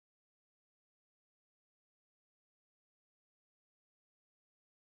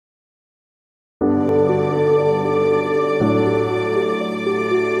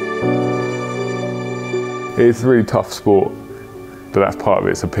It's a really tough sport, but that's part of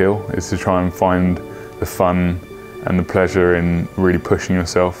its appeal, is to try and find the fun and the pleasure in really pushing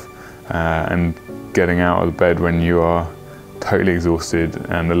yourself and getting out of bed when you are totally exhausted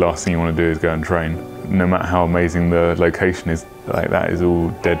and the last thing you want to do is go and train. No matter how amazing the location is, like that is all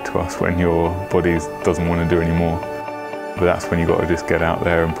dead to us when your body doesn't want to do any more. But that's when you've got to just get out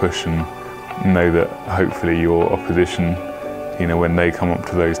there and push and know that hopefully your opposition, you know, when they come up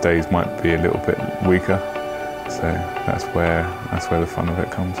to those days might be a little bit weaker. So that's where the fun of it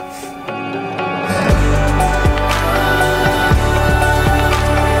comes.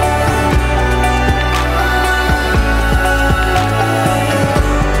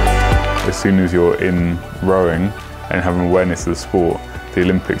 As soon as you're in rowing and having awareness of the sport, the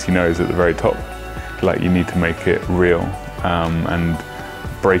Olympics, you know, is at the very top. Like, you need to make it real and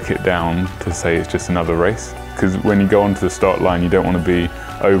break it down to say it's just another race. Because when you go onto the start line, you don't want to be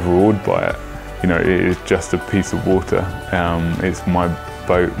overawed by it. You know, it is just a piece of water. It's my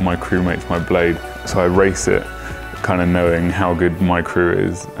boat, my crewmates, my blade. So I race it kind of knowing how good my crew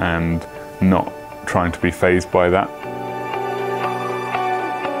is and not trying to be fazed by that.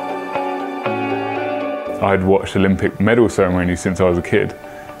 I'd watched Olympic medal ceremonies since I was a kid,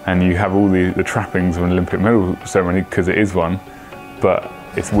 and you have all the trappings of an Olympic medal ceremony because it is one, but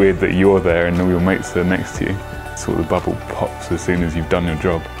it's weird that you're there and all your mates are next to you. Sort of the bubble pops as soon as you've done your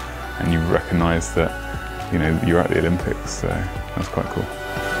job and you recognise that, you know, you're at the Olympics, so that's quite cool.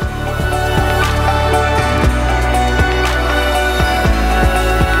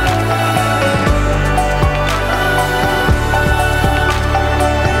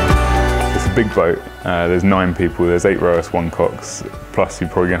 Big boat, there's 9 people, there's 8 rowers, 1 cox, plus you're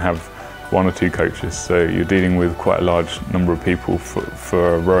probably going to have 1 or 2 coaches, so you're dealing with quite a large number of people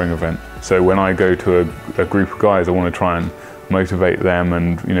for a rowing event. So when I go to a group of guys, I want to try and motivate them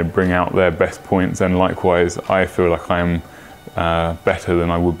and, you know, bring out their best points, and likewise I feel like I'm better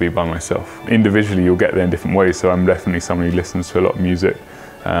than I would be by myself. Individually you'll get there in different ways, so I'm definitely someone who listens to a lot of music.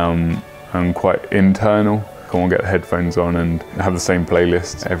 I'm quite internal. I want to get the headphones on and have the same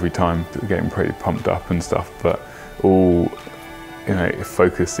playlist every time, getting pretty pumped up and stuff, but all, you know,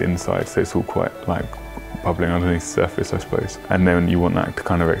 focused inside, so it's all quite like bubbling underneath the surface, I suppose. And then you want that to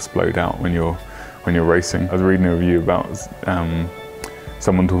kind of explode out when you're racing. I was reading a review about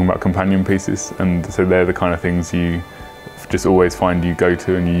someone talking about companion pieces, and so they're the kind of things you just always find you go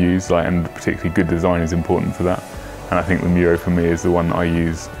to and you use, like, and particularly good design is important for that. And I think the Muro for me is the one that I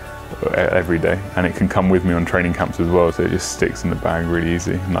use every day, and it can come with me on training camps as well, so it just sticks in the bag really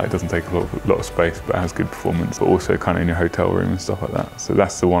easy, and like, it doesn't take a lot of space, but it has good performance, but also kind of in your hotel room and stuff like that. So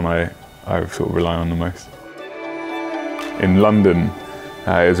that's the one I sort of rely on the most. In London,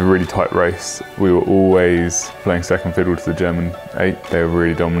 it was a really tight race. We were always playing second fiddle to the German 8. They were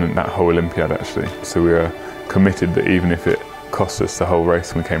really dominant that whole Olympiad actually, so we were committed that even if it cost us the whole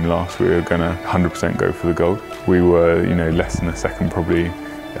race and we came last, we were going to 100% go for the gold. We were, you know, less than a second, probably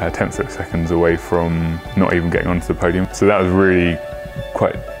tenths of seconds away from not even getting onto the podium. So that was really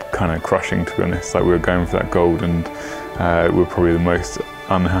quite kind of crushing, to be honest. Like, we were going for that gold, and we're probably the most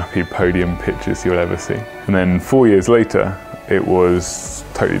unhappy podium pictures you'll ever see. And then 4 years later, it was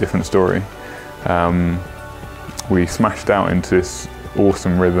a totally different story. We smashed out into this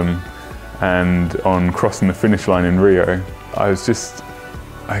awesome rhythm, and on crossing the finish line in Rio,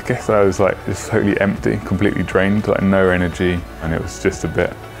 I guess I was like just totally empty, completely drained, like no energy, and it was just a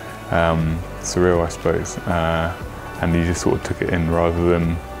bit surreal, I suppose. And you just sort of took it in rather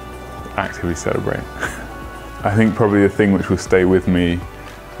than actively celebrate. I think probably the thing which will stay with me,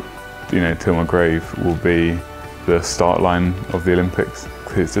 you know, till my grave will be the start line of the Olympics.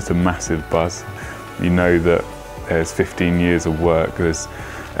 It's just a massive buzz. You know that there's 15 years of work, there's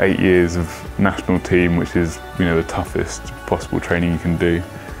 8 years of national team, which is, you know, the toughest possible training you can do.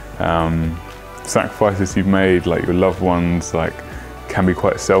 Sacrifices you've made, like your loved ones, like, can be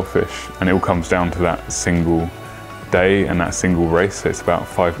quite selfish, and it all comes down to that single day and that single race. So it's about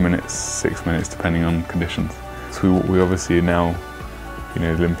 5 minutes, 6 minutes, depending on conditions. So we obviously are now, you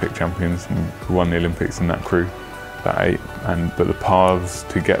know, Olympic champions, and we won the Olympics in that crew, that 8. But the paths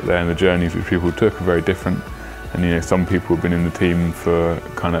to get there and the journeys which people took are very different. And, you know, some people have been in the team for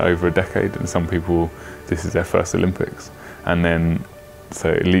kind of over a decade, and some people, this is their first Olympics. And then,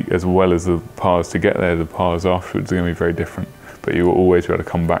 so as well as the paths to get there, the paths afterwards are going to be very different. But you will always be able to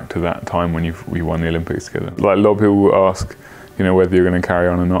come back to that time when we won the Olympics together. Like, a lot of people will ask, you know, whether you're going to carry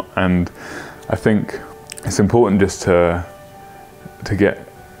on or not. And I think it's important just to take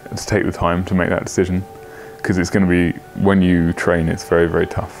the time to make that decision, because it's going to be, when you train, it's very, very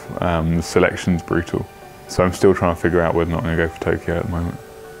tough. The selection's brutal. So I'm still trying to figure out whether or not I'm going to go for Tokyo at the moment.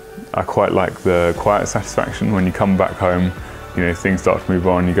 I quite like the quiet satisfaction when you come back home. You know, things start to move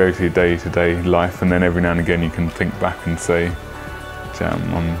on, you go to your day-to-day life, and then every now and again you can think back and say,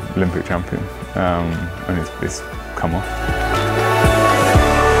 I'm Olympic champion, and it's come off.